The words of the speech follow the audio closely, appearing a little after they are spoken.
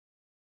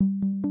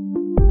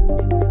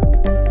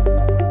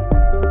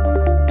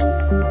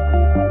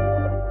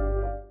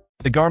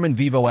The Garmin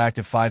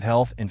Vivoactive 5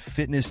 Health and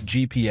Fitness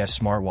GPS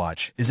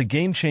smartwatch is a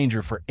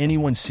game-changer for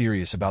anyone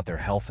serious about their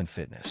health and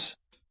fitness.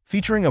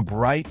 Featuring a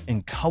bright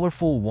and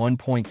colorful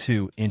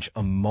 1.2-inch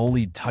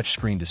AMOLED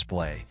touchscreen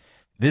display,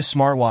 this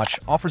smartwatch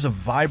offers a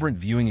vibrant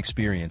viewing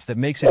experience that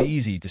makes it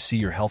easy to see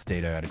your health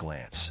data at a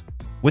glance.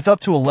 With up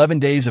to 11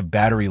 days of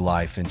battery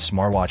life in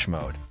smartwatch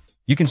mode,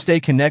 you can stay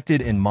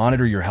connected and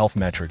monitor your health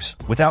metrics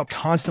without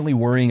constantly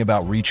worrying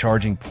about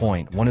recharging.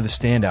 One of the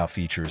standout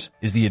features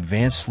is the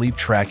advanced sleep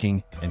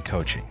tracking and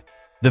coaching.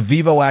 The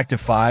Vivoactive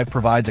 5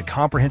 provides a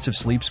comprehensive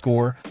sleep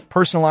score,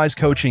 personalized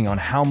coaching on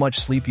how much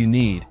sleep you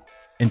need,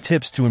 and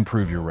tips to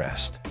improve your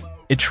rest.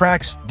 It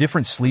tracks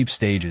different sleep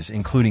stages,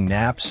 including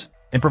naps,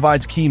 and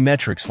provides key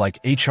metrics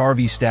like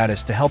HRV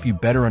status to help you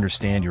better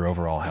understand your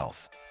overall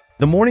health.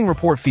 The morning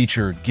report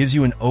feature gives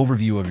you an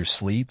overview of your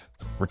sleep,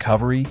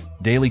 recovery,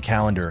 daily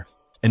calendar,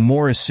 and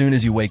more as soon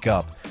as you wake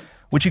up,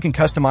 which you can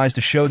customize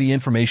to show the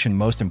information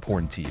most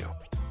important to you.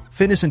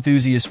 Fitness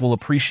enthusiasts will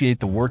appreciate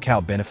the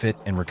workout benefit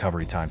and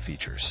recovery time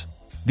features.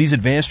 These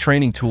advanced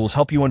training tools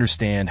help you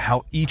understand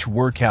how each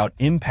workout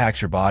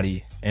impacts your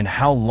body and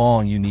how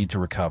long you need to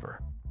recover.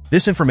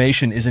 This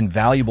information is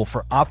invaluable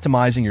for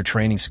optimizing your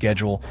training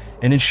schedule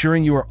and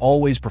ensuring you are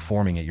always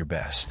performing at your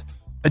best.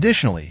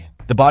 Additionally,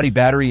 the body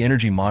battery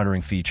energy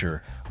monitoring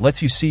feature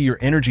lets you see your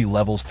energy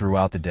levels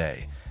throughout the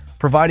day,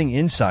 providing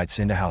insights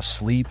into how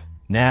sleep,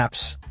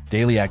 naps,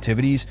 daily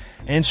activities,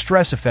 and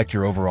stress affect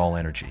your overall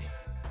energy.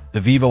 The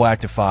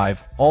Vivoactive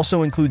 5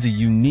 also includes a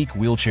unique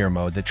wheelchair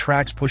mode that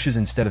tracks pushes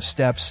instead of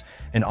steps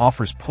and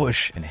offers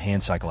push and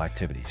hand cycle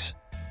activities.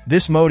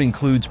 This mode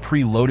includes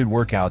pre-loaded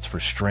workouts for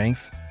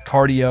strength,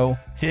 cardio,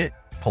 HIIT,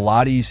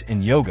 Pilates,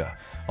 and yoga,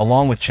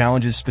 along with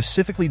challenges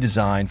specifically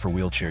designed for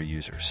wheelchair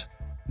users.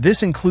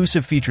 This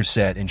inclusive feature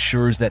set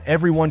ensures that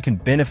everyone can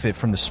benefit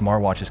from the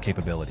smartwatch's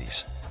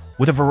capabilities.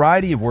 With a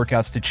variety of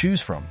workouts to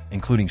choose from,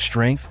 including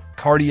strength,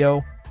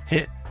 cardio,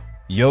 HIIT,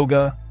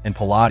 yoga, and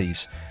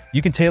Pilates,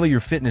 you can tailor your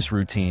fitness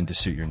routine to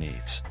suit your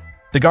needs.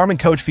 The Garmin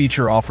Coach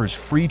feature offers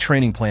free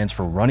training plans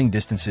for running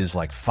distances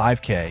like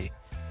 5K,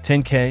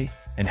 10K,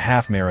 and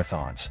half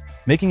marathons,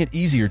 making it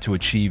easier to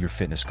achieve your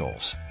fitness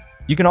goals.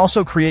 You can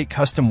also create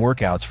custom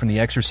workouts from the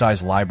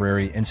exercise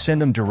library and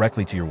send them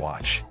directly to your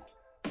watch.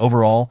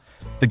 Overall,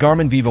 the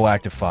Garmin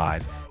Vivoactive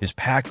 5 is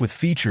packed with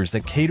features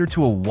that cater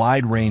to a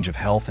wide range of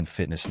health and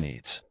fitness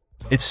needs.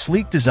 Its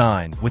sleek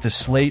design, with a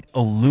slate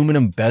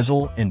aluminum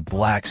bezel and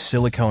black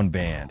silicone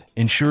band,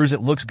 ensures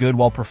it looks good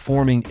while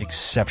performing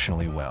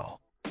exceptionally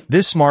well.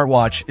 This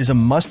smartwatch is a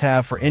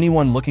must-have for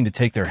anyone looking to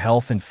take their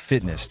health and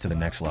fitness to the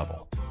next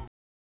level.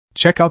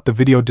 Check out the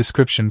video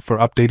description for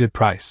updated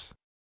price.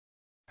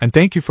 And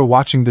thank you for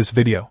watching this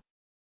video.